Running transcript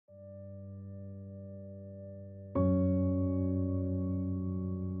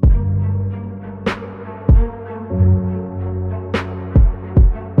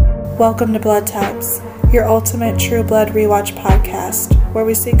Welcome to Blood Types, your ultimate True Blood rewatch podcast, where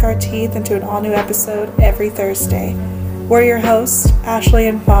we sink our teeth into an all-new episode every Thursday. We're your hosts, Ashley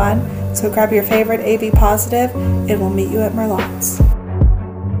and Fawn, so grab your favorite AB positive, and we'll meet you at Merlot's.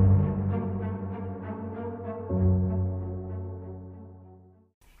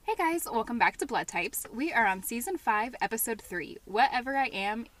 Hey guys, welcome back to Blood Types. We are on Season 5, Episode 3, Whatever I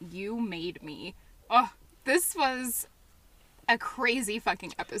Am, You Made Me. Oh, this was a crazy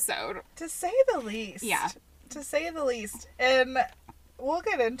fucking episode. To say the least. Yeah. To say the least. And we'll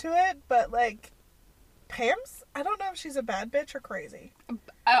get into it, but Pam's, I don't know if she's a bad bitch or crazy.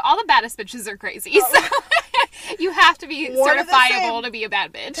 All the baddest bitches are crazy, so you have to be One of the certifiable same. to be a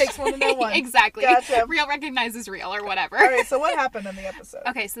bad bitch. Takes one to know one. Exactly. Gotcha. Real recognizes real or whatever. Alright, so what happened in the episode?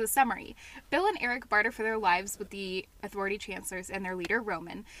 Okay, so the summary. Bill and Eric barter for their lives with the authority chancellors and their leader,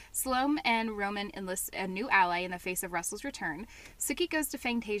 Roman. Salome and Roman enlist a new ally in the face of Russell's return. Sookie goes to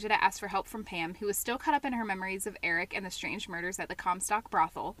Fantasia to ask for help from Pam, who is still caught up in her memories of Eric and the strange murders at the Comstock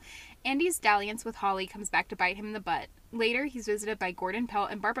brothel. Andy's dalliance with Holly comes back to bite him in the butt. Later, he's visited by Gordon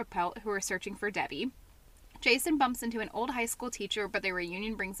Pelt and Barbara Pelt, who are searching for Debbie. Jason bumps into an old high school teacher, but their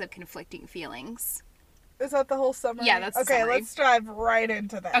reunion brings up conflicting feelings. Is that the whole summary? Yeah, that's the okay, summary. let's dive right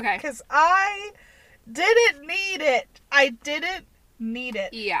into that. Okay. Because I didn't need it. I didn't need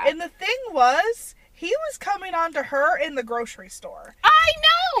it. Yeah. And the thing was, he was coming on to her in the grocery store. I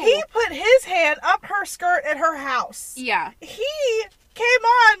know! He put his hand up her skirt at her house. Yeah. He came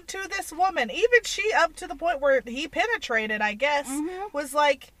on to this woman. Even she, up to the point where he penetrated, I guess, was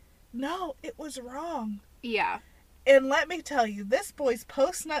like, no, it was wrong. Yeah. And let me tell you, this boy's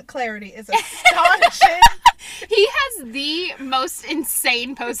post-nut clarity is astonishing. He has the most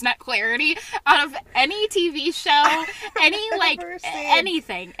insane post-nut clarity out of any TV show, Ever seen.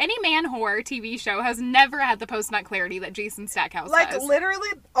 anything. Any man horror TV show has never had the post-nut clarity that Jason Stackhouse has. Literally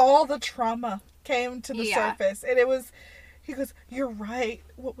all the trauma came to the Yeah. surface. And it was, he goes, you're right.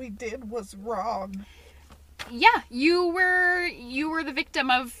 What we did was wrong. Yeah, you were the victim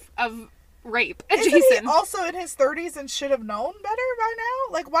of rape, Isn't Jason. he also in his 30s and should have known better by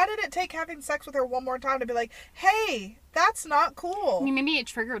now? Like, why did it take having sex with her one more time to be like, hey, that's not cool? I mean, maybe it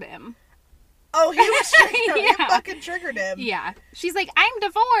triggered him. Oh, he was triggered. He Yeah. fucking triggered him. Yeah. She's like, I'm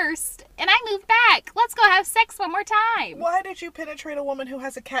divorced, and I moved back. Let's go have sex one more time. Why did you penetrate a woman who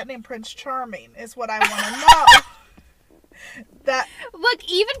has a cat named Prince Charming, is what I want to know. That Look,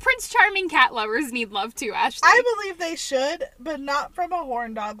 even Prince Charming cat lovers need love too, Ashley. I believe they should, but not from a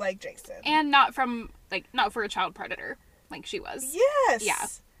horn dog like Jason. And not for a child predator like she was. Yes. Yeah.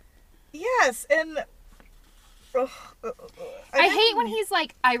 Yes, and I hate when he's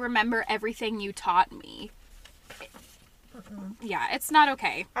like, I remember everything you taught me. Yeah, it's not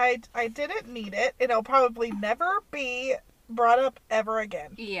okay. I didn't need it. It'll probably never be brought up ever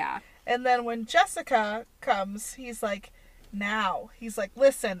again. Yeah. And then when Jessica comes, he's like,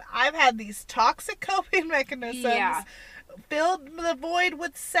 listen, I've had these toxic coping mechanisms. Yeah. Filled the void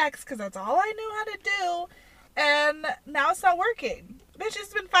with sex because that's all I knew how to do. And now it's not working. Bitch,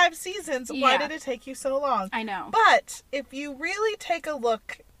 it's been 5 seasons. Why Yeah. did it take you so long? I know. But if you really take a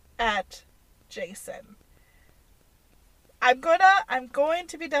look at Jason, I'm going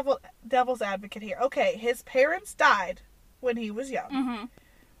to be devil's advocate here. Okay, his parents died when he was young. Mm-hmm.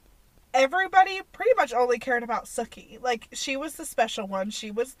 Everybody pretty much only cared about Sookie. Like, she was the special one. She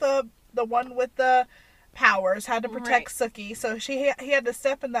was the one with the powers, had to protect Sookie. So he had to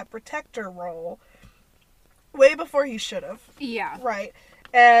step in that protector role way before he should have. Yeah. Right.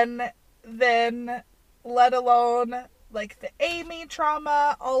 And then, let alone, like, the Amy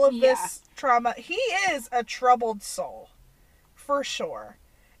trauma, all of this trauma. He is a troubled soul. For sure.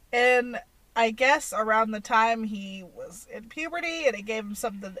 And I guess around the time he was in puberty and it gave him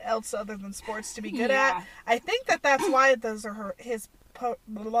something else other than sports to be good at. I think that's why those are his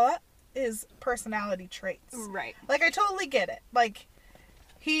personality traits. Right. Like, I totally get it. Like,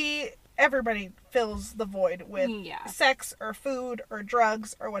 everybody fills the void with sex or food or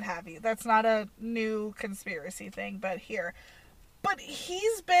drugs or what have you. That's not a new conspiracy thing, but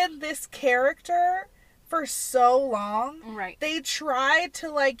he's been this character for so long. Right. They tried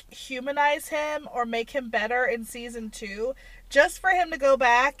to, like, humanize him or make him better in season 2 just for him to go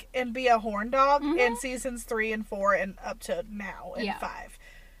back and be a horn dog in seasons 3 and 4 and up to now in 5.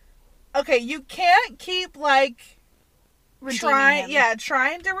 Okay, you can't keep, like, trying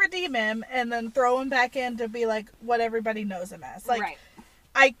to redeem him and then throw him back in to be, like, what everybody knows him as. Like,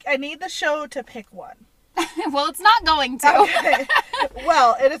 I need the show to pick one. Well, it's not going to. Okay.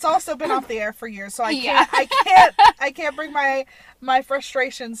 Well, and it's also been off the air for years, so I can't bring my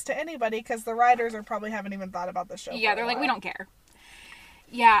frustrations to anybody because the writers are probably haven't even thought about the show. Yeah, they're like, we don't care.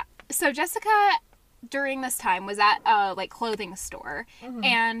 Yeah. So Jessica, during this time, was at a, like, clothing store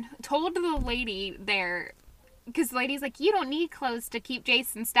and told the lady there, because the lady's like, you don't need clothes to keep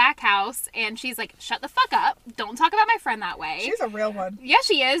Jason Stackhouse. And she's like, shut the fuck up. Don't talk about my friend that way. She's a real one. Yeah,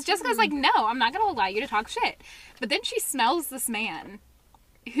 she is. Jessica's like, no, I'm not going to allow you to talk shit. But then she smells this man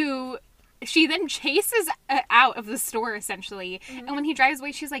who she then chases out of the store, essentially. And when he drives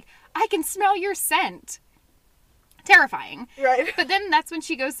away, she's like, I can smell your scent. Terrifying. Right. But then that's when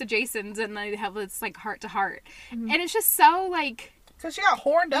she goes to Jason's and they have this, like, heart to heart. And it's just so, like... Because she got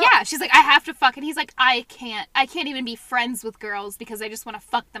horned up. Yeah, she's like, I have to fuck. And he's like, I can't even be friends with girls because I just want to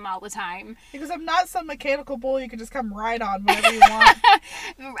fuck them all the time. Because I'm not some mechanical bull you can just come ride on whenever you want.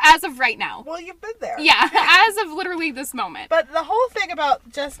 As of right now. Well, you've been there. Yeah, as of literally this moment. But the whole thing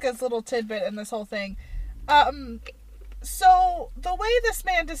about Jessica's little tidbit in this whole thing, so the way this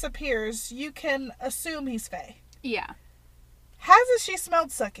man disappears, you can assume he's Faye. Yeah. Hasn't she smelled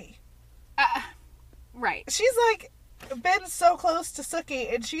Sookie? Right. She's like been so close to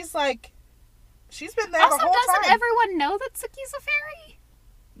Sookie, and she's like, she's been there Also, the whole doesn't time. everyone know that Sookie's a fairy?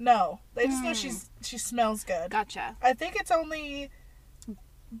 No, they just know she smells good. Gotcha. I think it's only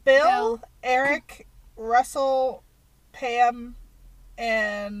Bill, Eric, Russell, Pam,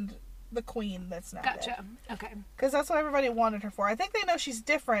 and the Queen that's not Gotcha. dead. Okay. Because that's what everybody wanted her for. I think they know she's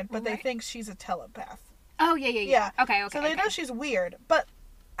different, but they Right. think she's a telepath. Oh, yeah. Okay. So they know she's weird. But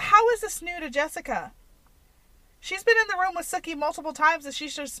how is this new to Jessica? She's been in the room with Sookie multiple times and she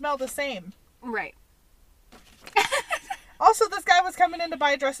should smell the same. Right. Also, this guy was coming in to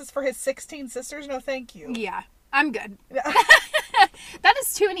buy dresses for his 16 sisters. No, thank you. Yeah. I'm good. That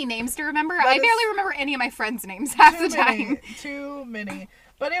is too many names to remember. I barely remember any of my friends' names half the time. Too many.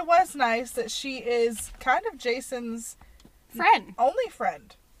 But it was nice that she is kind of Jason's Friend. only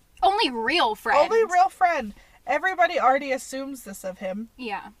friend. Only real friend. Only real friend. Everybody already assumes this of him.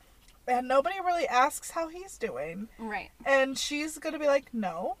 Yeah. And nobody really asks how he's doing. Right. And she's going to be like,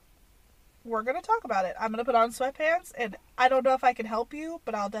 no, we're going to talk about it. I'm going to put on sweatpants, and I don't know if I can help you,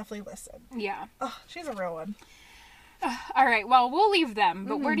 but I'll definitely listen. Yeah. Oh, she's a real one. All right. Well, we'll leave them,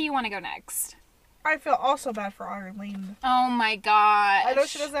 but where do you want to go next? I feel also bad for Arlene. Oh my god. I know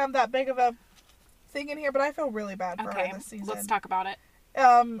she doesn't have that big of a thing in here, but I feel really bad for her this season. Let's talk about it.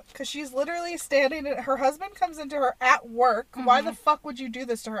 Because she's literally standing, and her husband comes into her at work. Why the fuck would you do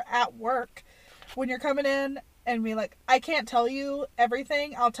this to her at work when you're coming in and be like, I can't tell you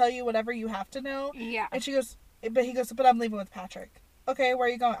everything. I'll tell you whatever you have to know. Yeah. And he goes, but I'm leaving with Patrick. Okay, where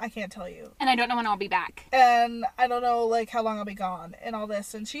are you going? I can't tell you. And I don't know when I'll be back. And I don't know, like, how long I'll be gone and all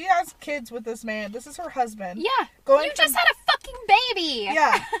this. And she has kids with this man. This is her husband. Yeah. You just had a fucking baby.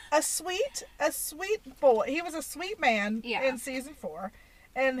 Yeah. A sweet boy. He was a sweet man in season 4.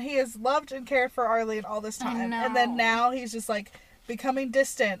 And he has loved and cared for Arlene all this time. And then now he's just, like, becoming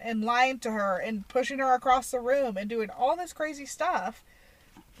distant and lying to her and pushing her across the room and doing all this crazy stuff.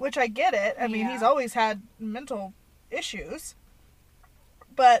 Which I get it. I mean, he's always had mental issues.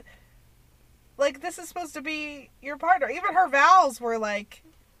 But, like, this is supposed to be your partner. Even her vows were like,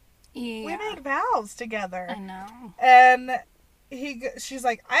 we make vows together. I know. And she's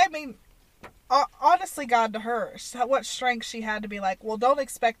like, I mean, honestly, God, to her, what strength she had to be like, well, don't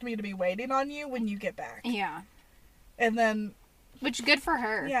expect me to be waiting on you when you get back. Yeah. And then... Which, good for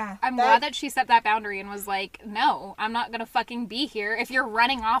her. Yeah. I'm glad that she set that boundary and was like, no, I'm not going to fucking be here if you're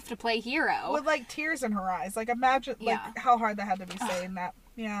running off to play hero. With, like, tears in her eyes. Like, imagine, like, how hard that had to be saying that.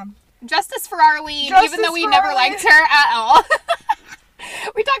 Yeah. Justice for Arlene, even though we never liked her at all.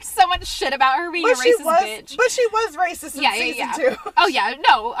 We talked so much shit about her being a racist bitch. But she was racist in season 2. Oh, yeah.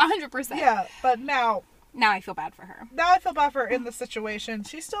 No, 100%. Yeah, but now I feel bad for her. Now I feel bad for her in the situation.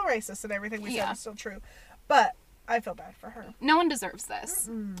 She's still racist and everything we said is still true. But I feel bad for her. No one deserves this.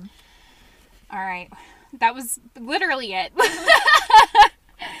 Mm-mm. All right. That was literally it.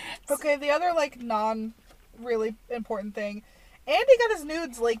 Okay, the other, like, non-really important thing. Andy got his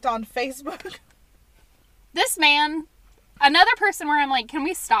nudes leaked on Facebook. This man... Another person where I'm like, can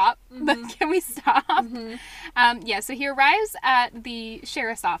we stop? Mm-hmm. Can we stop? Mm-hmm. So he arrives at the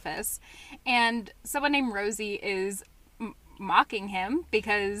sheriff's office, and someone named Rosie is mocking him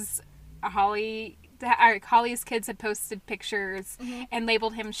because Holly's kids had posted pictures and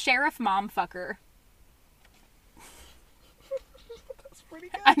labeled him Sheriff Momfucker. That's pretty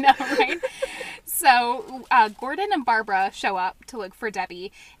good. I know, right? So Gordon and Barbara show up to look for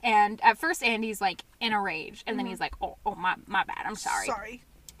Debbie, and at first Andy's like in a rage, and then he's like, oh my bad, I'm sorry.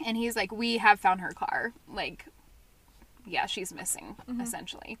 And he's like, we have found her car. Like, yeah, she's missing,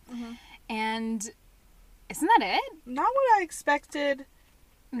 essentially. And isn't that it? Not what I expected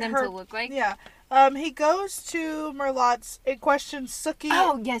them to look like. Yeah. He goes to Merlot's and questions Sookie.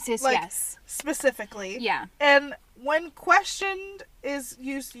 Oh, yes, yes. Specifically. Yeah. And when questioned is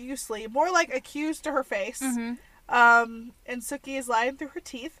used loosely, more like accused to her face. Mm-hmm. And Sookie is lying through her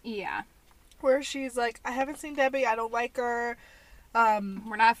teeth. Yeah. Where she's like, I haven't seen Debbie, I don't like her.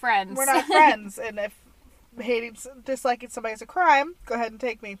 We're not friends. We're not friends. And if disliking somebody is a crime, go ahead and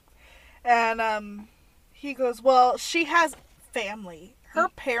take me. And he goes, well, she has family. Her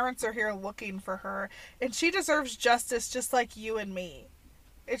parents are here looking for her, and she deserves justice just like you and me.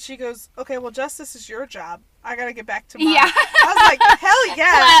 And she goes, okay, well, justice is your job. I gotta get back to mine. Yeah. I was like, hell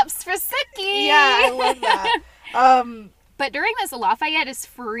yeah. Claps for Sookie. Yeah, I love that. But during this, Lafayette is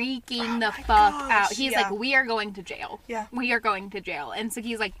freaking the fuck out. He's like, we are going to jail. Yeah. We are going to jail. And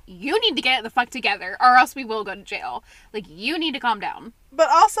Sookie's like, you need to get the fuck together, or else we will go to jail. Like, you need to calm down. But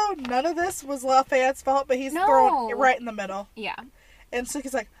also, none of this was Lafayette's fault, but he's thrown it right in the middle. Yeah. And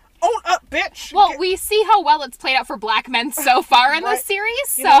Sookie's like, own up, bitch! Well, we see how well it's played out for black men so far in this series,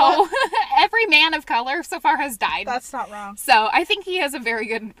 so every man of color so far has died. That's not wrong. So I think he has a very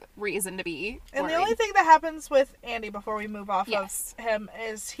good reason to be And worried. the only thing that happens with Andy before we move off of him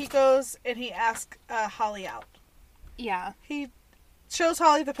is he goes and he asks Holly out. Yeah. He shows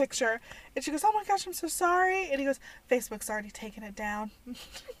Holly the picture, and she goes, oh my gosh, I'm so sorry. And he goes, Facebook's already taken it down.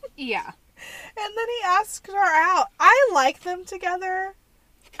 Yeah. And then he asks her out. I like them together.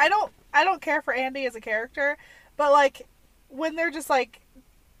 I don't care for Andy as a character, but like when they're just like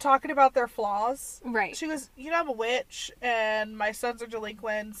talking about their flaws. Right. She goes, you know, I'm a witch and my sons are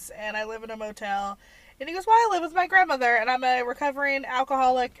delinquents and I live in a motel. And he goes, well, I live with my grandmother and I'm a recovering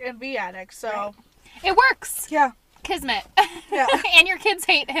alcoholic and bee addict. So right. It works. Yeah. Kismet. Yeah. And your kids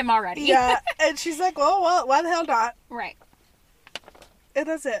hate him already. Yeah. And she's like, well, why the hell not? Right. And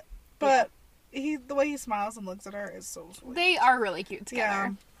that's it. But the way he smiles and looks at her is so sweet. They are really cute together.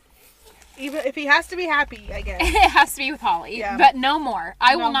 Yeah. Even if he has to be happy, I guess. It has to be with Holly. Yeah. But no more.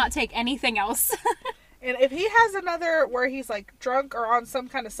 I will not take anything else. And if he has another where he's like drunk or on some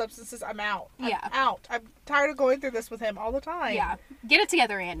kind of substances, I'm out. I'm out. I'm tired of going through this with him all the time. Yeah. Get it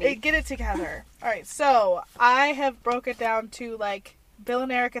together, Andy. Get it together. All right. So I have broke it down to like Bill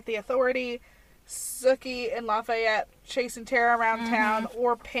and Eric at the Authority, Sookie and Lafayette chasing Tara around town,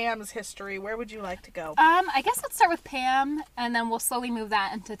 or Pam's history. Where would you like to go? I guess let's start with Pam, and then we'll slowly move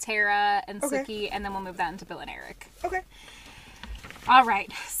that into Tara and Sookie, and then we'll move that into Bill and Eric. Okay. All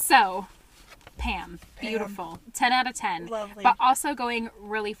right. So, Pam. Beautiful. 10 out of 10. Lovely. But also going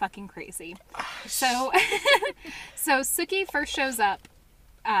really fucking crazy. So Sookie first shows up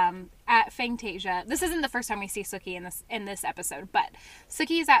at Fantasia. This isn't the first time we see Sookie in this episode, but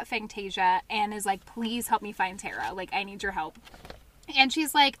Sookie is at Fantasia and is like, please help me find Tara. Like, I need your help. And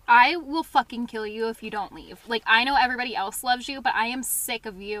she's like, I will fucking kill you if you don't leave. Like, I know everybody else loves you, but I am sick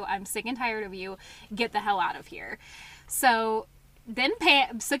of you. I'm sick and tired of you. Get the hell out of here. So then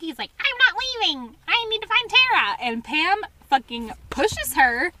Sookie's like, I'm not leaving. I need to find Tara. And Pam fucking pushes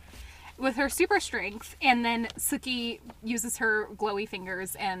her with her super strength, and then Sookie uses her glowy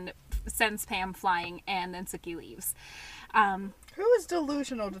fingers and sends Pam flying, and then Sookie leaves. Who is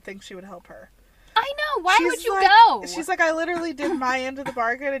delusional to think she would help her? I know. Why would you like, go? She's like, I literally did my end of the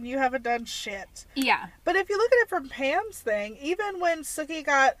bargain, and you haven't done shit. Yeah. But if you look at it from Pam's thing, even when Sookie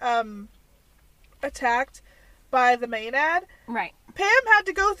got attacked by the Maenad, right, Pam had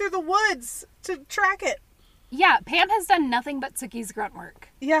to go through the woods to track it. Yeah, Pam has done nothing but Sookie's grunt work.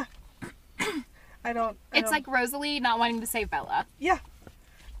 Yeah. It's like Rosalie not wanting to save Bella. Yeah.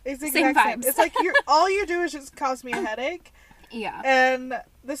 It's Same vibes. It's like all you do is just cause me a headache. Yeah. And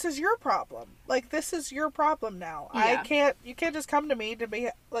this is your problem. Like, this is your problem now. Yeah. You can't just come to me to be,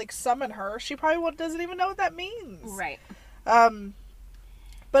 like, summon her. She probably doesn't even know what that means. Right.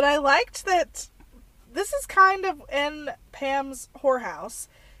 But I liked that this is kind of in Pam's whorehouse,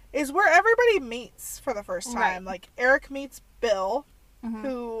 is where everybody meets for the first time. Right. Like, Eric meets Bill,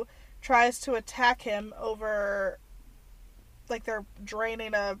 who tries to attack him over, like, they're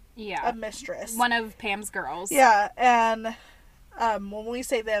draining a mistress. One of Pam's girls. Yeah, and when we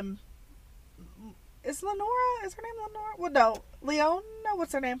say them, is her name Lenora? Well, no, Leona?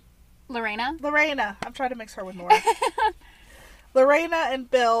 What's her name? Lorena. I'm trying to mix her with Nora. Lorena and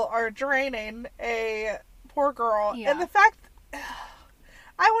Bill are draining a poor girl. Yeah. And the fact,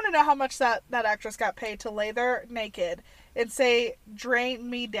 I want to know how much that actress got paid to lay there naked and say, drain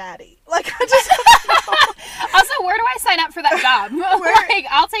me daddy. Like, I just Also, where do I sign up for that job? Like,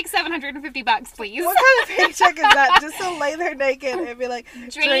 I'll take $750, please. What kind of paycheck is that? Just to lay there naked and be like,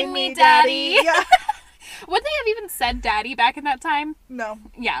 drain me daddy. Yeah. Would they have even said daddy back in that time? No.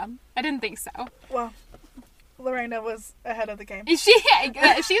 Yeah, I didn't think so. Well, Lorena was ahead of the game. She's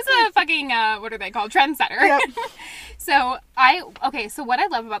a fucking, what are they called? Trendsetter. Yep. So what I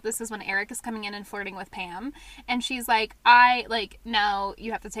love about this is when Eric is coming in and flirting with Pam, and she's like, no,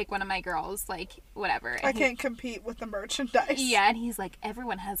 you have to take one of my girls, like, whatever. And I can't compete with the merchandise. Yeah, and he's like,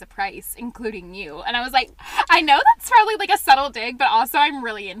 everyone has a price, including you. And I was like, I know that's probably like a subtle dig, but also I'm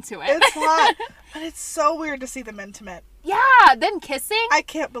really into it. It's hot. But it's so weird to see them intimate. Yeah, them kissing. I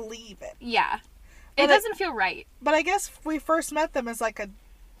can't believe it. Yeah. It doesn't feel right. But I guess we first met them as like a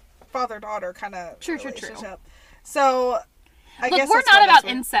father-daughter kind of relationship. True. So, I guess we're not about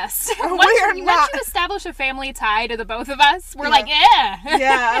incest. Once you establish a family tie to the both of us, we're like, yeah.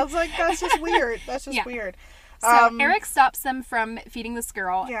 Yeah, I was like, that's just weird. That's just weird. So Eric stops them from feeding this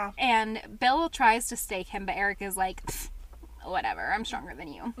girl. Yeah. And Bill tries to stake him, but Eric is like, whatever, I'm stronger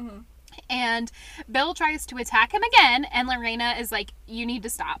than you. Mm-hmm. And Bill tries to attack him again, and Lorena is like, you need to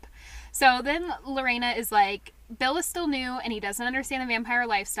stop. So then Lorena is like, Bill is still new, and he doesn't understand the vampire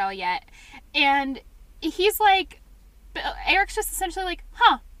lifestyle yet. And he's like, Eric's just essentially like,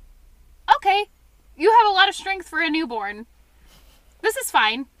 okay, you have a lot of strength for a newborn. This is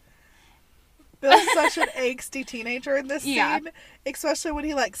fine. Bill's such an angsty teenager in this scene. Especially when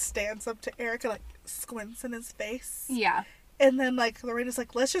he, like, stands up to Eric and, like, squints in his face. Yeah. And then, like, Lorena's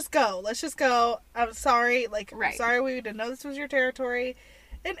like, let's just go. I'm sorry. Like, right. Sorry we didn't know this was your territory.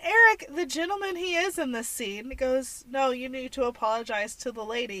 And Eric, the gentleman he is in this scene, goes, no, you need to apologize to the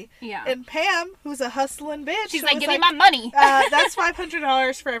lady. Yeah. And Pam, who's a hustling bitch, she's like, give me my money. That's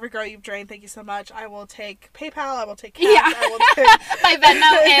 $500 for every girl you've drained. Thank you so much. I will take PayPal. I will take cash. Yeah. I will take... My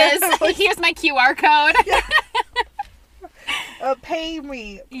Venmo is, here's my QR code. Yeah. Pay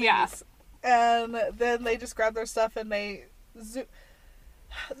me, please. Yeah. And then they just grab their stuff and they only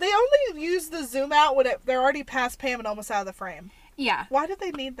use the zoom out when they're already past Pam and almost out of the frame. Yeah. Why did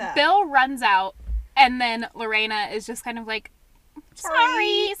they need that? Bill runs out, and then Lorena is just kind of like,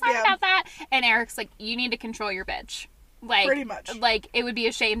 sorry about that. And Eric's like, you need to control your bitch. Like, pretty much. Like, it would be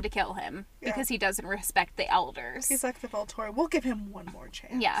a shame to kill him because he doesn't respect the elders. He's like the Volturi. We'll give him one more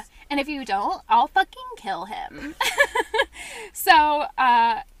chance. Yeah. And if you don't, I'll fucking kill him. So,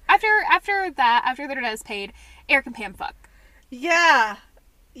 after their debt is paid, Eric and Pam fuck. Yeah.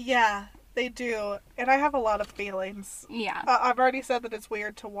 Yeah. They do, and I have a lot of feelings. Yeah. I've already said that it's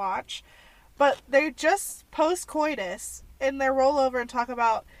weird to watch, but they just post-coitus, and they roll over and talk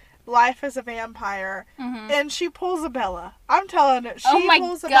about life as a vampire, and she pulls a Bella. I'm telling you,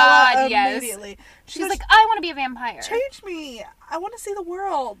 pulls a Bella immediately. She's like, I want to be a vampire. Change me. I want to see the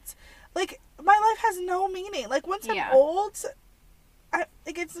world. Like, my life has no meaning. Like, once I'm old... I'm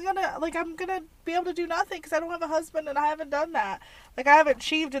gonna be able to do nothing because I don't have a husband and I haven't done that. Like, I haven't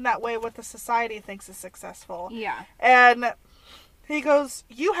achieved in that way what the society thinks is successful. Yeah. And he goes,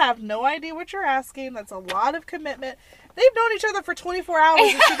 you have no idea what you're asking. That's a lot of commitment. They've known each other for 24 hours. And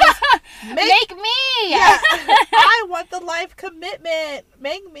she goes, Make me! Yeah. I want the life commitment.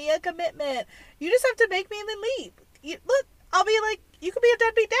 Make me a commitment. You just have to make me and then leave. Look, I'll be like, you could be a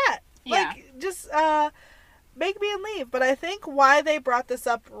deadbeat dad. Yeah. Like, just, make me and leave. But I think why they brought this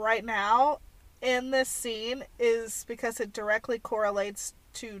up right now in this scene is because it directly correlates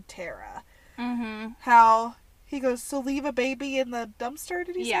to Tara. Mm-hmm. How he goes, so leave a baby in the dumpster,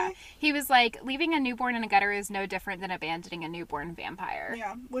 did he say? Yeah. He was like, leaving a newborn in a gutter is no different than abandoning a newborn vampire.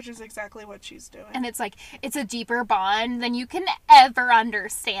 Yeah, which is exactly what she's doing. And it's like, it's a deeper bond than you can ever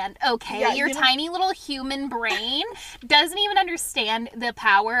understand. Okay, yeah, your tiny little human brain doesn't even understand the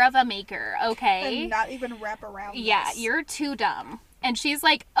power of a maker, okay? And not even wrap around this. You're too dumb. And she's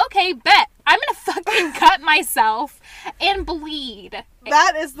like, okay, bet. I'm going to fucking cut myself and bleed.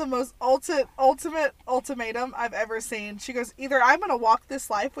 That is the most ultimate ultimatum I've ever seen. She goes, either I'm going to walk this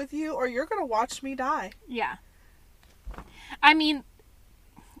life with you or you're going to watch me die. Yeah. I mean,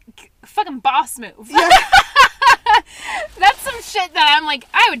 fucking boss move. Yeah. That's some shit that I'm like,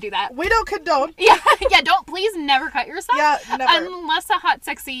 I would do that. We don't condone. Yeah, don't please never cut yourself. Yeah, never. Unless a hot,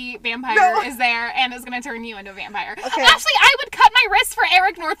 sexy vampire is there and is going to turn you into a vampire. Okay. Actually, I would cut my wrist for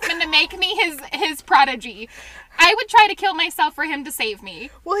Eric Northman to make me his prodigy. I would try to kill myself for him to save me.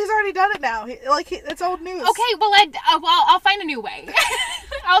 Well, he's already done it now. It's old news. Okay, well, I'll find a new way.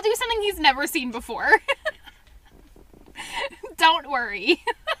 I'll do something he's never seen before. Don't worry.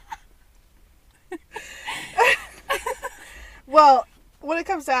 Well, when it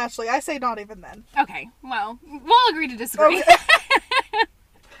comes to Ashley, I say not even then. Okay, well, we'll agree to disagree. Okay.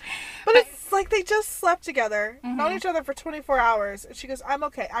 But it's like they just slept together, known each other for 24 hours, and she goes, I'm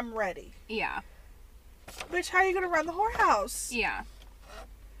okay, I'm ready. Yeah. Bitch, how are you going to run the whorehouse? Yeah.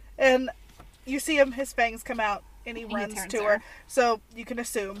 And you see his fangs come out, and he runs to her. So you can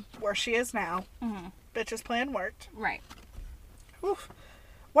assume where she is now. Mm-hmm. Bitch's plan worked. Right. Oof.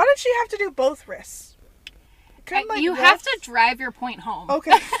 Why did she have to do both wrists? You have to drive your point home.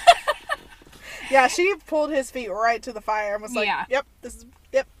 Okay. Yeah, she pulled his feet right to the fire and was like, yep,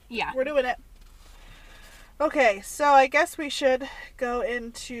 we're doing it. Okay, so I guess we should go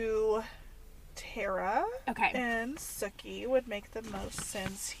into Tara. Okay. And Sookie would make the most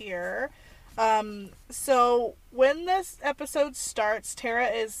sense here. So when this episode starts, Tara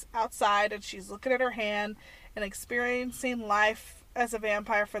is outside and she's looking at her hand and experiencing life as a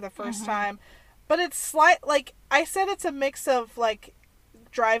vampire for the first time. But it's like I said, it's a mix of like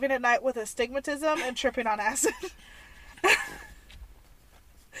driving at night with astigmatism and tripping on acid. Because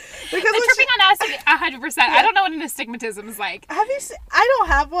tripping on acid, 100%. Yeah. I don't know what an astigmatism is like. Have you seen? I don't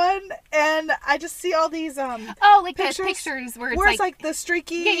have one, and I just see all these like pictures, the pictures where it's like the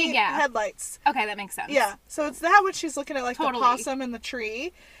streaky headlights. Okay, that makes sense. Yeah, so it's that when she's looking at like the possum in the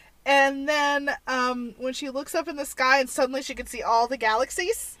tree, and then when she looks up in the sky and suddenly she can see all the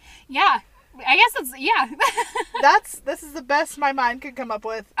galaxies. Yeah. I guess it's, This is the best my mind could come up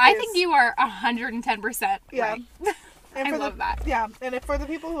with. I think you are 110% yeah. right. I love that. Yeah, and for the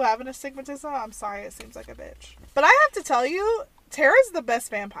people who have an astigmatism, I'm sorry, it seems like a bitch. But I have to tell you, Tara's the best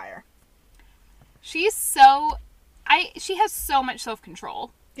vampire. She has so much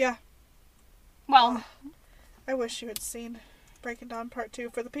self-control. Yeah. Well, I wish you had seen Breaking Dawn Part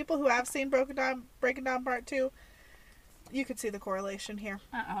 2. For the people who have seen Breaking Dawn Part 2, you could see the correlation here.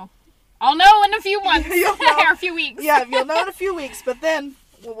 Uh-oh. I'll know in a few months. Or a few weeks. Yeah, you'll know in a few weeks, but then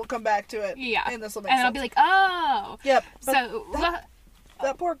we'll come back to it. Yeah. And this will make sense. And I'll be like, oh. Yep. So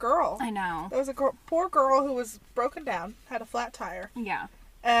that poor girl. I know. There was a poor girl who was broken down, had a flat tire. Yeah.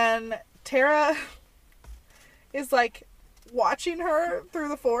 And Tara is like watching her through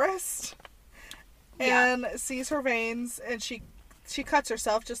the forest and sees her veins, and she cuts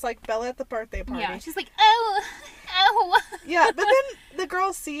herself just like Bella at the birthday party. Yeah, she's like, oh. Yeah, but then the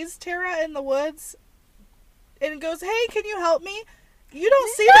girl sees Tara in the woods and goes, hey, can you help me? You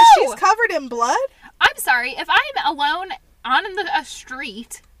don't see that she's covered in blood? I'm sorry, if I'm alone on a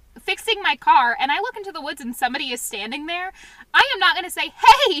street fixing my car and I look into the woods and somebody is standing there, I am not going to say,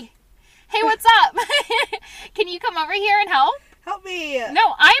 hey, what's up? Can you come over here and help? Help me.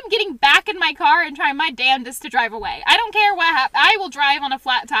 No, I am getting back in my car and trying my damnedest to drive away. I don't care what happens. I will drive on a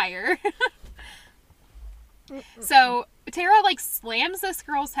flat tire. So Tara like slams this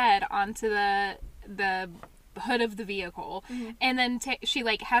girl's head onto the hood of the vehicle, and then she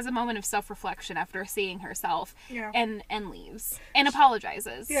like has a moment of self-reflection after seeing herself, and leaves and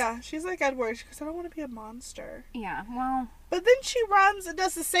apologizes. Yeah, she's like Edward because I don't want to be a monster. Yeah, well. But then she runs and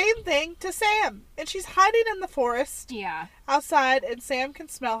does the same thing to Sam, and she's hiding in the forest. Yeah. Outside, and Sam can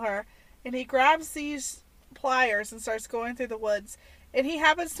smell her, and he grabs these pliers and starts going through the woods. And he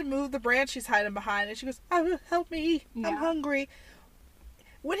happens to move the branch she's hiding behind. And she goes, oh, help me. Yeah. I'm hungry.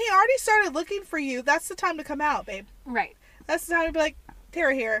 When he already started looking for you, that's the time to come out, babe. Right. That's the time to be like,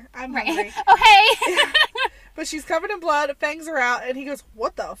 Tara here. I'm hungry. Oh, hey. But she's covered in blood. Fangs are out. And he goes,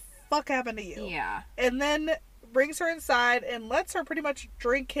 what the fuck happened to you? Yeah. And then brings her inside and lets her pretty much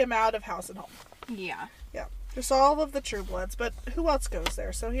drink him out of house and home. Yeah. Yeah. Just all of the True Bloods. But who else goes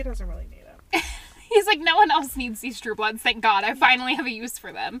there? So he doesn't really need it. He's like, no one else needs these True Bloods. Thank God. I finally have a use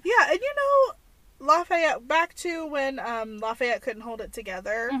for them. Yeah, and you know, Lafayette, back to when Lafayette couldn't hold it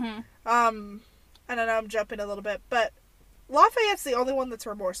together. Mm-hmm. I don't know, I'm jumping a little bit, but Lafayette's the only one that's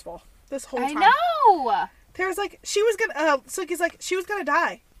remorseful this whole time. I know! Tara's like, Sookie's like, she was gonna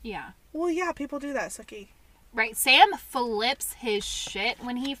die. Yeah. Well, yeah, people do that, Sookie. Right, Sam flips his shit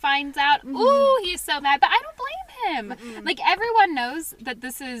when he finds out. Mm-hmm. Ooh, he's so mad, but I don't blame him. Mm-mm. Like, everyone knows that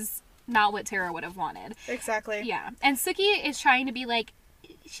this is not what Tara would have wanted. Exactly. Yeah. And Sookie is trying to be like,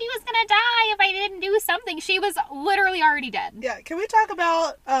 she was gonna die if I didn't do something. She was literally already dead. Yeah. Can we talk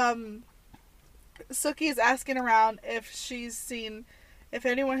about Sookie's asking around if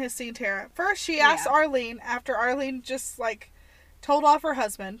anyone has seen Tara? First, she asks Arlene after Arlene just like told off her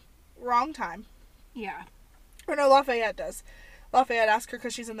husband. Wrong time. Yeah. Or no, Lafayette does. Lafayette asks her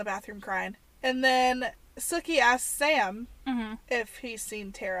because she's in the bathroom crying. And then Sookie asks Sam if he's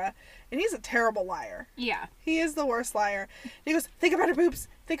seen Tara. And he's a terrible liar. Yeah. He is the worst liar. He goes, think about her boobs.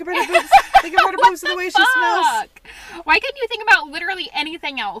 Think about her boobs. Think about her boobs and the way she smells. Why couldn't you think about literally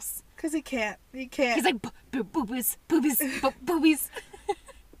anything else? Because he can't. He can't. He's like, boobies, boobies, boobies.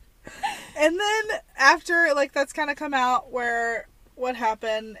 And then after, like, that's kind of come out where what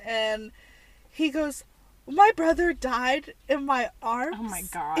happened. And he goes, my brother died in my arms. Oh my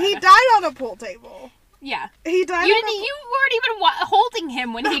God. He died on a pool table. Yeah. He died. You weren't even holding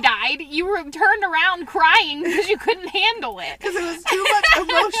him when he died. You were turned around crying because you couldn't handle it. Because it was too much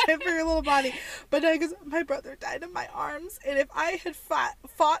emotion for your little body. But no, because my brother died in my arms, and if I had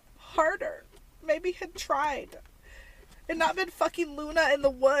fought harder, maybe had tried, and not been fucking Luna in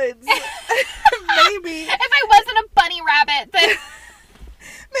the woods, maybe. If I wasn't a bunny rabbit, then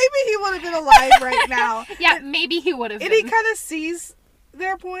maybe he would have been alive right now. Yeah, maybe he would have been. And he kind of sees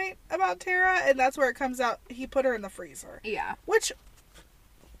their point about Tara, and that's where it comes out. He put her in the freezer. Yeah. Which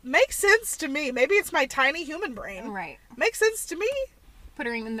makes sense to me. Maybe it's my tiny human brain. Right. Makes sense to me. Put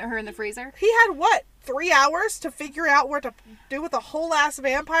her in the freezer? He had, what, 3 hours to figure out what to do with a whole-ass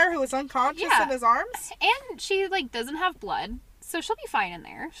vampire who was unconscious in his arms? And she, like, doesn't have blood, so she'll be fine in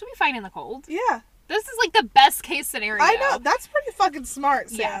there. She'll be fine in the cold. Yeah. This is, like, the best case scenario. I know. That's pretty fucking smart,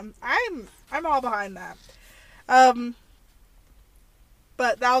 Sam. Yeah. I'm all behind that.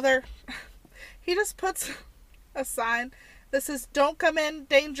 But now he just puts a sign that says, "Don't come in,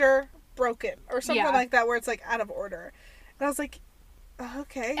 danger, broken," or something like that, where it's like out of order. And I was like,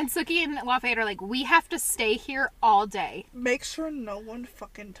 okay. And Sookie and Lafayette are like, we have to stay here all day. Make sure no one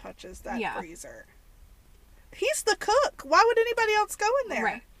fucking touches that freezer. He's the cook. Why would anybody else go in there?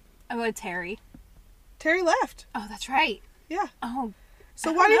 Right. Oh, Terry. Terry left. Oh, that's right. Yeah. Oh.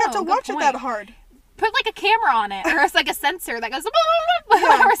 So why do you have to watch it that hard? Put, like, a camera on it, or it's like a sensor that goes, or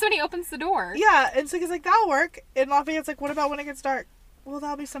when he opens the door. Yeah, and so he's like, that'll work. And Lafayette's like, what about when it gets dark? Well,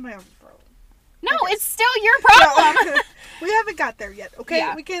 that'll be somebody else's problem. No, it's still your problem. We haven't got there yet, okay?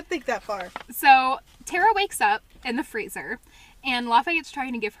 Yeah. We can't think that far. So, Tara wakes up in the freezer, and Lafayette's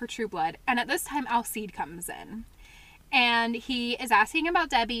trying to give her True Blood, and at this time, Alcide comes in. And he is asking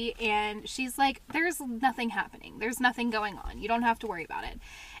about Debbie, and she's like, there's nothing happening. There's nothing going on. You don't have to worry about it.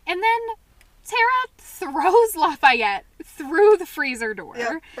 And then Tara throws Lafayette through the freezer door.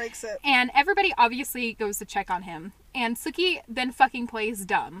 Yep, breaks it. And everybody obviously goes to check on him. And Sookie then fucking plays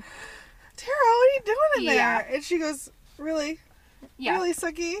dumb. Tara, what are you doing in there? And she goes, really? Yeah. Really,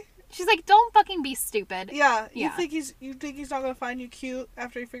 Sookie? She's like, don't fucking be stupid. Yeah. You think he's not going to find you cute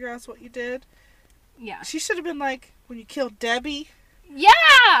after he figures out what you did? Yeah. She should have been like, when you killed Debbie.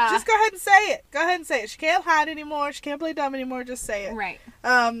 Yeah! Just go ahead and say it. Go ahead and say it. She can't hide anymore. She can't play dumb anymore. Just say it. Right.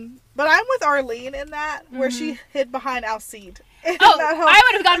 But I'm with Arlene in that, where she hid behind Alcide. Oh, I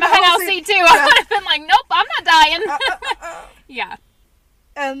would have gone behind Alcide too. I would have been like, nope, I'm not dying. Yeah.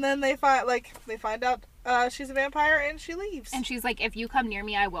 And then they find out she's a vampire, and she leaves. And she's like, if you come near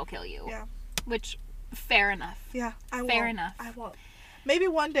me, I will kill you. Yeah. Which, fair enough. Yeah, Fair enough. I won't. Maybe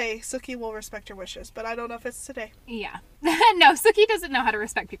one day Sookie will respect your wishes, but I don't know if it's today. Yeah. No, Sookie doesn't know how to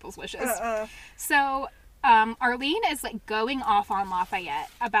respect people's wishes. So, Arlene is, like, going off on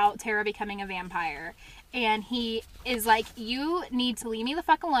Lafayette about Tara becoming a vampire. And he is like, you need to leave me the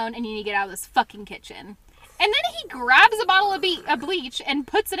fuck alone, and you need to get out of this fucking kitchen. And then he grabs a bottle of bleach and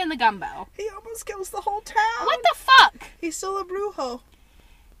puts it in the gumbo. He almost kills the whole town. What the fuck? He's still a brujo.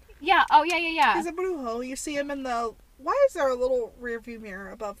 Yeah. Oh, yeah. He's a brujo. You see him in the... Why is there a little rear view mirror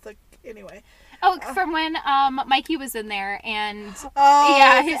above the... Anyway. Oh, from when Mikey was in there and... Oh,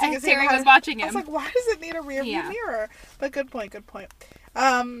 yeah, Terry was watching him. I was like, why does it need a rear view mirror? But good point.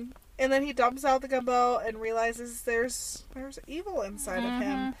 And then he dumps out the gumbo and realizes there's evil inside of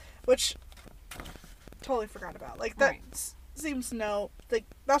him. Which... Totally forgot about. Like, that seems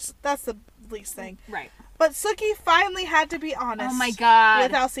that's the least thing. Right. But Sookie finally had to be honest. Oh my god.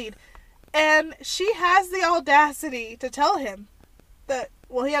 With Alcide. And she has the audacity to tell him that,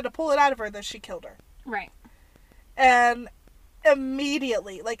 well, he had to pull it out of her that she killed her. Right. And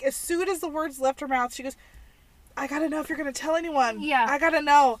immediately, like, as soon as the words left her mouth, she goes, I gotta know if you're gonna tell anyone. Yeah. I gotta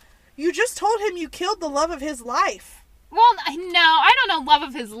know. You just told him you killed the love of his life. Well, no, I don't know love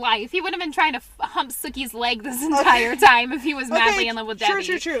of his life. He would have been trying to hump Sookie's leg this entire time if he was madly in love with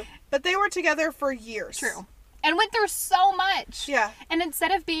Debbie. True. But they were together for years. True. And went through so much. Yeah. And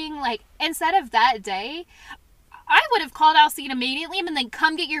instead of that day, I would have called Alcide immediately and been like,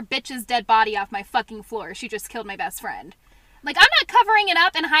 come get your bitch's dead body off my fucking floor. She just killed my best friend. Like, I'm not covering it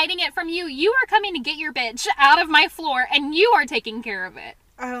up and hiding it from you. You are coming to get your bitch out of my floor, and you are taking care of it.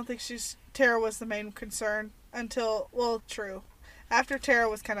 I don't think Tara was the main concern until, well, true. After Tara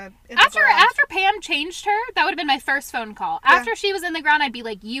was kind of after Pam changed her, that would have been my first phone call. Yeah. After she was in the ground, I'd be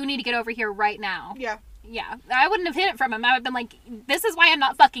like, you need to get over here right now. Yeah. Yeah. I wouldn't have hid it from him. I would have been like, this is why I'm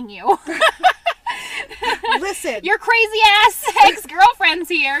not fucking you. Listen. Your crazy ass ex-girlfriend's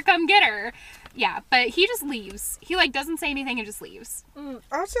here. Come get her. Yeah, but he just leaves. He, like, doesn't say anything and just leaves.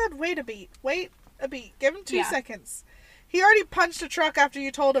 I said, wait a beat. Give him 2 seconds. He already punched a truck after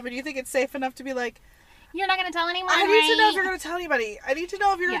you told him, and you think it's safe enough to be like, You're not going to tell anyone, I need to know if you're going to tell anybody. I need to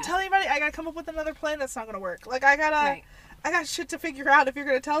know if you're going to tell anybody. I got to come up with another plan that's not going to work. Like, I got shit to figure out if you're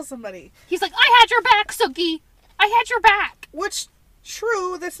going to tell somebody. He's like, I had your back, Sookie. I had your back. Which,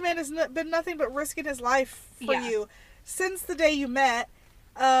 true, this man has been nothing but risking his life for you since the day you met.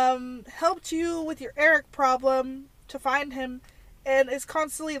 Helped you with your Eric problem to find him, and is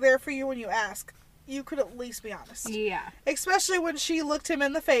constantly there for you when you ask. You could at least be honest. Yeah. Especially when she looked him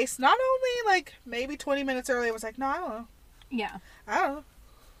in the face, not only, like, maybe 20 minutes earlier, was like, no, I don't know. Yeah. I don't know.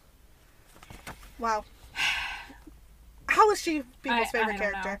 Wow. How is she people's favorite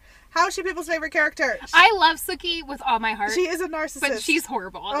character? Know. How is she people's favorite character? I love Sookie with all my heart. She is a narcissist. But she's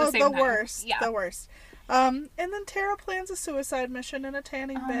horrible at the same time. Worst. Yeah. The worst. And then Tara plans a suicide mission in a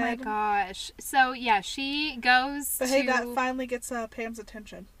tanning bed. Oh my gosh. So, yeah, she goes but hey, that finally gets Pam's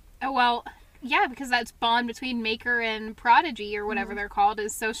attention. Oh, well, yeah, because that bond between Maker and Prodigy, or whatever they're called,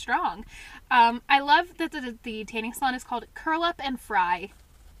 is so strong. I love that the tanning salon is called Curl Up and Fry.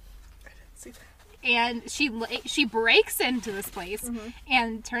 I didn't see that. And she breaks into this place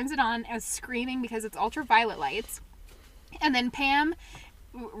and turns it on as screaming because it's ultraviolet lights. And then Pam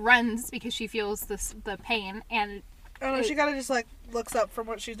runs because she feels the pain, and oh no, she kind of just like looks up from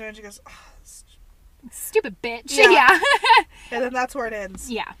what she's doing. She goes, oh, stupid bitch. Yeah. And then that's where it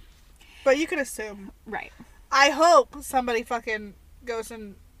ends. Yeah. But you can assume. Right. I hope somebody fucking goes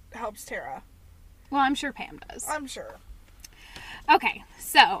and helps Tara. Well, I'm sure Pam does. I'm sure. Okay,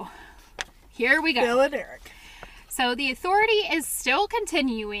 so here we go. Bill and Eric. So the Authority is still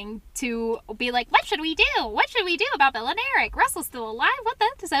continuing to be like, what should we do? What should we do about Bill and Eric? Russell's still alive? What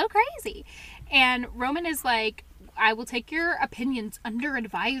the? So crazy. And Roman is like, I will take your opinions under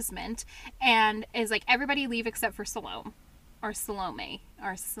advisement. And is like, everybody leave except for Salome. Or Salome.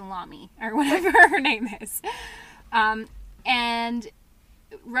 Or Salami. Or whatever her name is. And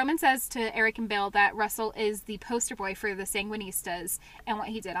Roman says to Eric and Bill that Russell is the poster boy for the Sanguinistas and what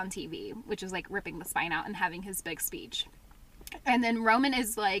he did on TV, which is like ripping the spine out and having his big speech. And then Roman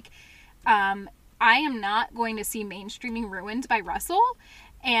is like, I am not going to see mainstreaming ruined by Russell.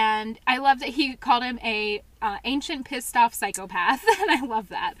 And I love that he called him a ancient pissed off psychopath. And I love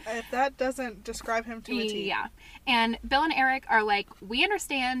that. If that doesn't describe him to a T. Yeah. And Bill and Eric are like, we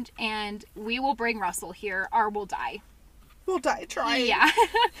understand and we will bring Russell here or we'll die. We'll die trying. Yeah.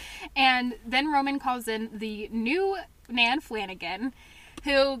 And then Roman calls in the new Nan Flanagan,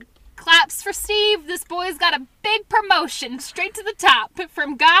 who claps for Steve. This boy's got a big promotion straight to the top,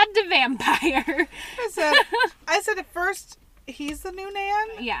 from god to vampire. I said at first he's the new Nan.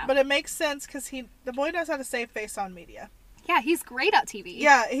 Yeah. But it makes sense because the boy knows how to save face on media. Yeah, he's great at TV.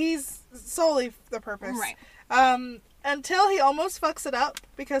 Yeah, he's solely the purpose. Right. Until he almost fucks it up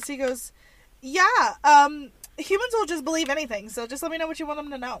because he goes, yeah, humans will just believe anything, so just let me know what you want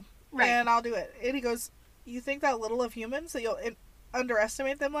them to know. Right. And I'll do it. And he goes, you think that little of humans, that you'll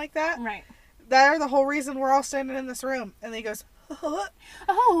underestimate them like that? Right. They're the whole reason we're all standing in this room. And then he goes,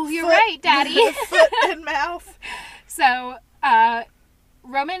 oh, you're right, Daddy. Foot and mouth. So,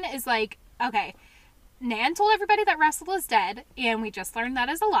 Roman is like, okay, Nan told everybody that Russell is dead, and we just learned that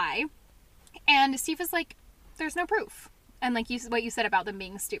is a lie. And Steve is like, there's no proof. And like what you said about them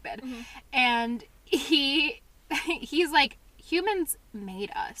being stupid. Mm-hmm. And he's like, humans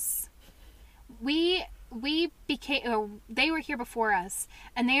made us. We became, they were here before us,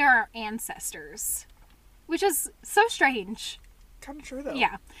 and they are our ancestors, which is so strange. Kind of true though.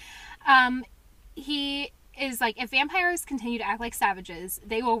 Yeah. He is like, if vampires continue to act like savages,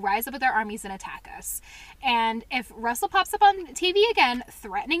 they will rise up with their armies and attack us. And if Russell pops up on TV again,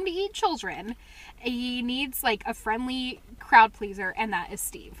 threatening to eat children, he needs like a friendly crowd pleaser, and that is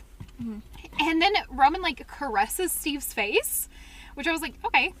Steve. Mm-hmm. And then Roman like caresses Steve's face, which I was like,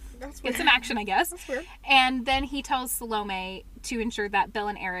 okay, get some action, I guess. That's weird. And then he tells Salome to ensure that Bill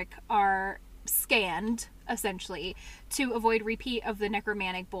and Eric are scanned, essentially, to avoid repeat of the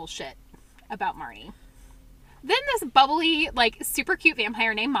necromantic bullshit about Marnie. Then this bubbly, like, super cute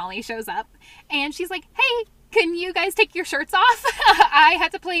vampire named Molly shows up, and she's like, hey, can you guys take your shirts off? I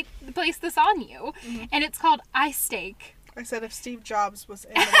had to place this on you. Mm-hmm. And it's called Eye Steak. I said if Steve Jobs was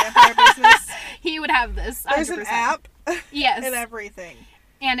in the vampire business, he would have this. 100%. There's an app. Yes. And everything.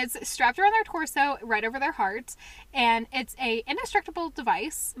 And it's strapped around their torso, right over their heart. And it's a indestructible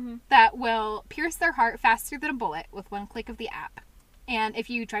device that will pierce their heart faster than a bullet with one click of the app. And if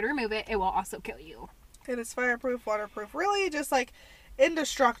you try to remove it, it will also kill you. And it's fireproof, waterproof. Really just like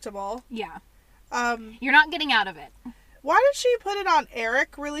indestructible. Yeah. You're not getting out of it. Why did she put it on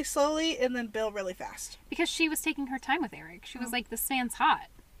Eric really slowly and then Bill really fast? Because she was taking her time with Eric. She was like, this man's hot.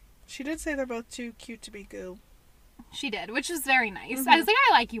 She did say they're both too cute to be goo. She did, which was very nice. I was like,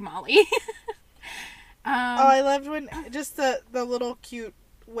 I like you, Molly. I loved when just the little cute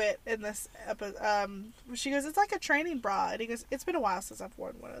wit in this episode. She goes, "It's like a training bra," and he goes, "It's been a while since I've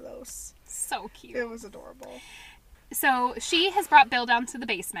worn one of those." So cute. It was adorable. So she has brought Bill down to the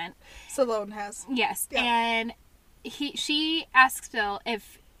basement. Salone has. Yes, Yeah. and she asks Bill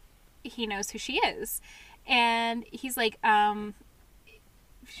if he knows who she is, and he's like, no.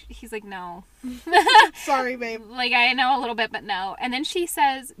 Sorry, babe. Like, I know a little bit, but no. And then she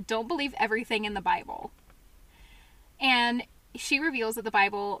says, "Don't believe everything in the Bible." And she reveals that the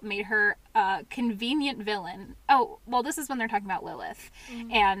Bible made her a convenient villain. Oh, well, this is when they're talking about Lilith.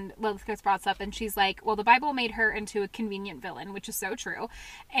 Mm-hmm. And Lilith gets brought up, and she's like, well, the Bible made her into a convenient villain, which is so true.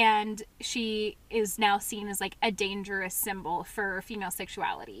 And she is now seen as, like, a dangerous symbol for female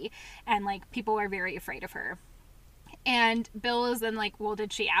sexuality. And, like, people are very afraid of her. And Bill is then like, well,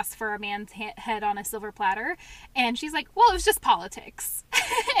 did she ask for a man's head on a silver platter? And she's like, well, it was just politics.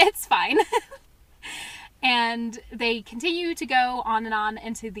 It's fine. And they continue to go on and on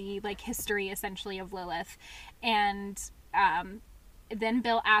into the, like, history, essentially, of Lilith. And then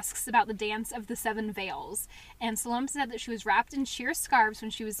Bill asks about the dance of the 7 veils. And Salome said that she was wrapped in sheer scarves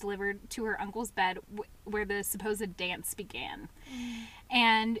when she was delivered to her uncle's bed where the supposed dance began.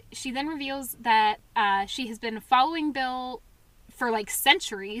 And she then reveals that she has been following Bill for, like,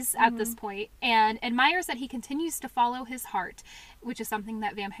 centuries at this point, and admires that he continues to follow his heart, which is something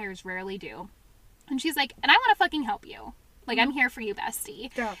that vampires rarely do. And she's like, and I want to fucking help you. Like, I'm here for you,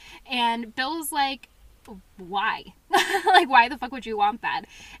 bestie. Yeah. And Bill's like, why? Like, why the fuck would you want that?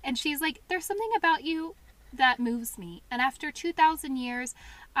 And she's like, there's something about you that moves me. And after 2,000 years,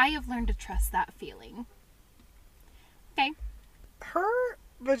 I have learned to trust that feeling. Okay. Her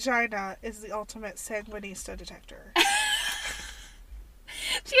vagina is the ultimate sanguinista detector.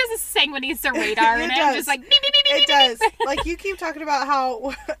 She has a sanguinista radar, and I'm just like, beep, beep, beep, beep, it beep, does. beep. Like, you keep talking about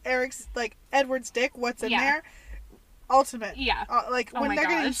how Eric's, like, Edward's dick, what's in there. Ultimate. Yeah. Like, Oh when my they're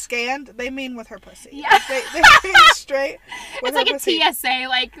getting gosh. scanned, they mean with her pussy. Yeah. Like, they mean straight with It's her like pussy. a TSA,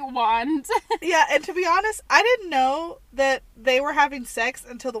 like, wand. Yeah, and to be honest, I didn't know that they were having sex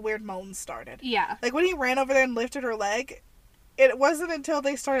until the weird moans started. Yeah. Like, when he ran over there and lifted her leg, it wasn't until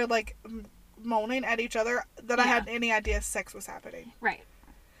they started, like, moaning at each other that I had any idea sex was happening. Right.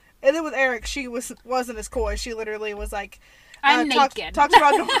 And then with Eric, she wasn't as coy. She literally was like, I'm naked. Talked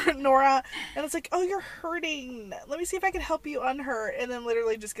about Nora, and it's like, oh, you're hurting. Let me see if I can help you on her. And then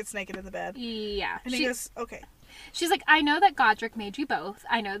literally just gets naked in the bed. Yeah. And he goes, okay. She's like, I know that Godric made you both.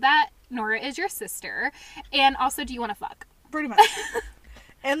 I know that Nora is your sister. And also, do you want to fuck? Pretty much.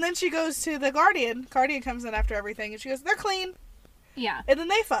 And then she goes to the Guardian. Guardian comes in after everything, and she goes, they're clean. Yeah. And then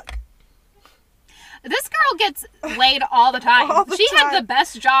they fuck. This girl gets laid all the time. All the she time. had the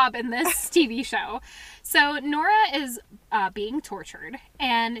best job in this TV show. So Nora is being tortured,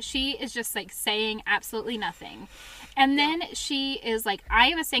 and she is just, like, saying absolutely nothing. And then she is like, I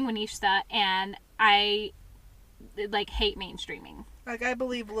am a sanguinista, and I, like, hate mainstreaming. Like, I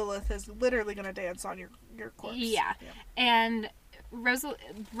believe Lilith is literally going to dance on your corpse. Yeah. And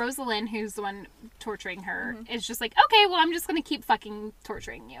Rosalind, who's the one torturing her, is just like, okay, well, I'm just going to keep fucking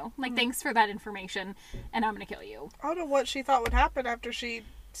torturing you. Like, thanks for that information, and I'm going to kill you. I don't know what she thought would happen after she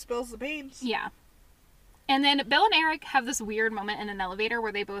spills the beans. Yeah. And then Bill and Eric have this weird moment in an elevator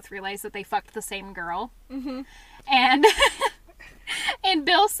where they both realize that they fucked the same girl. Mm-hmm. And, and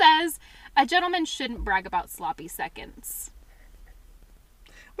Bill says, a gentleman shouldn't brag about sloppy seconds.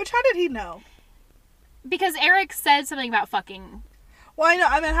 Which, how did he know? Because Eric said something about fucking. Well, I know.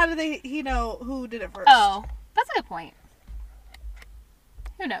 I mean, how did he know who did it first? Oh, that's a good point.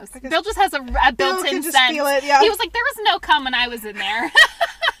 Who knows? Bill just has a built-in just sense. feel it, yeah. He was like, there was no cum when I was in there.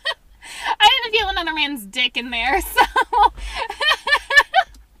 I didn't feel another man's dick in there, so.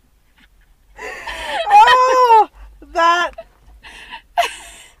 Oh, that.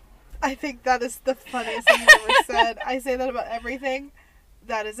 I think that is the funniest thing you've ever said. I say that about everything.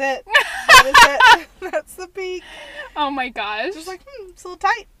 That is it. That is it. That's the peak. Oh my gosh. Just like, it's a little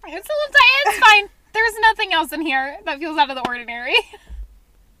tight. It's a little tight. It's fine. There's nothing else in here that feels out of the ordinary.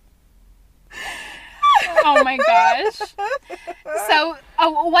 Oh my gosh. So,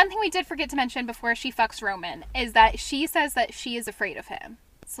 one thing we did forget to mention before she fucks Roman is that she says that she is afraid of him.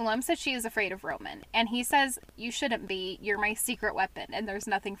 Salome says she is afraid of Roman. And he says, you shouldn't be. You're my secret weapon, and there's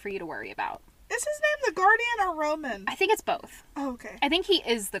nothing for you to worry about. Is his name the Guardian or Roman? I think it's both. Oh, okay. I think he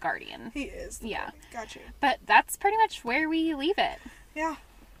is the Guardian. He is. Yeah. Guardian. Got you. But that's pretty much where we leave it. Yeah.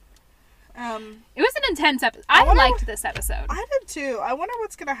 It was an intense episode. I liked this episode. I did too. I wonder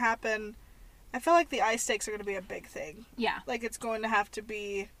what's going to happen. I feel like the ice stakes are going to be a big thing. Yeah. Like, it's going to have to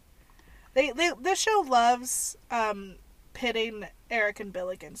be... This show loves pitting Eric and Bill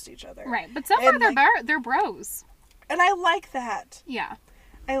against each other. Right, but so far they're bros. And I like that. Yeah.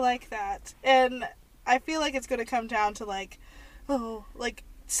 I like that. And I feel like it's going to come down to, like,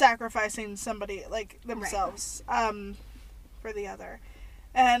 sacrificing somebody, like, themselves for the other.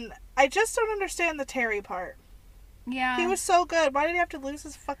 And I just don't understand the Terry part. Yeah. He was so good. Why did he have to lose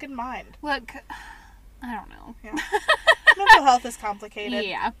his fucking mind? Look, I don't know. Yeah. Mental health is complicated.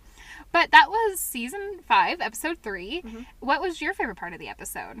 Yeah. But that was season 5, episode 3. Mm-hmm. What was your favorite part of the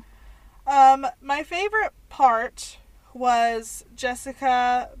episode? My favorite part was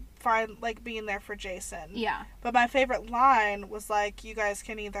Jessica being there for Jason. Yeah. But my favorite line was like, you guys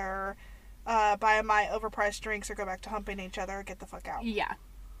can either buy my overpriced drinks or go back to humping each other or get the fuck out. Yeah.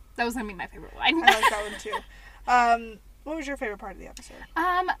 That was going to be my favorite line. I like that one too. What was your favorite part of the episode?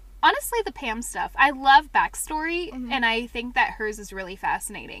 Honestly, the Pam stuff. I love backstory, and I think that hers is really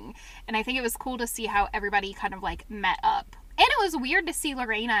fascinating. And I think it was cool to see how everybody kind of, like, met up. And it was weird to see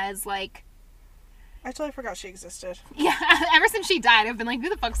Lorena as, like... I totally forgot she existed. Yeah, ever since she died, I've been like, who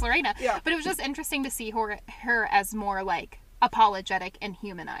the fuck's Lorena? Yeah. But it was just interesting to see her as more, like, apologetic and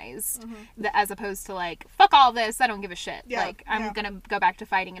humanized, as opposed to, like, fuck all this, I don't give a shit. Yeah, like, I'm gonna go back to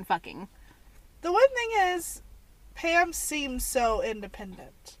fighting and fucking. The one thing is, Pam seems so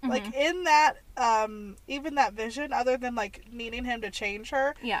independent. Like, in that, even that vision, other than, like, needing him to change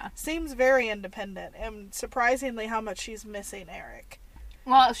her, seems very independent. And surprisingly how much she's missing Eric.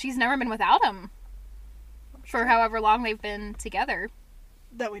 Well, she's never been without him. For however long they've been together.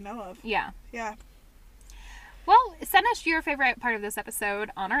 That we know of. Yeah. Yeah. Well, send us your favorite part of this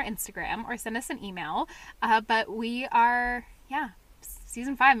episode on our Instagram or send us an email. But we are,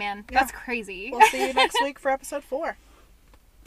 season 5, man. Yeah. That's crazy. We'll see you next week for episode 4.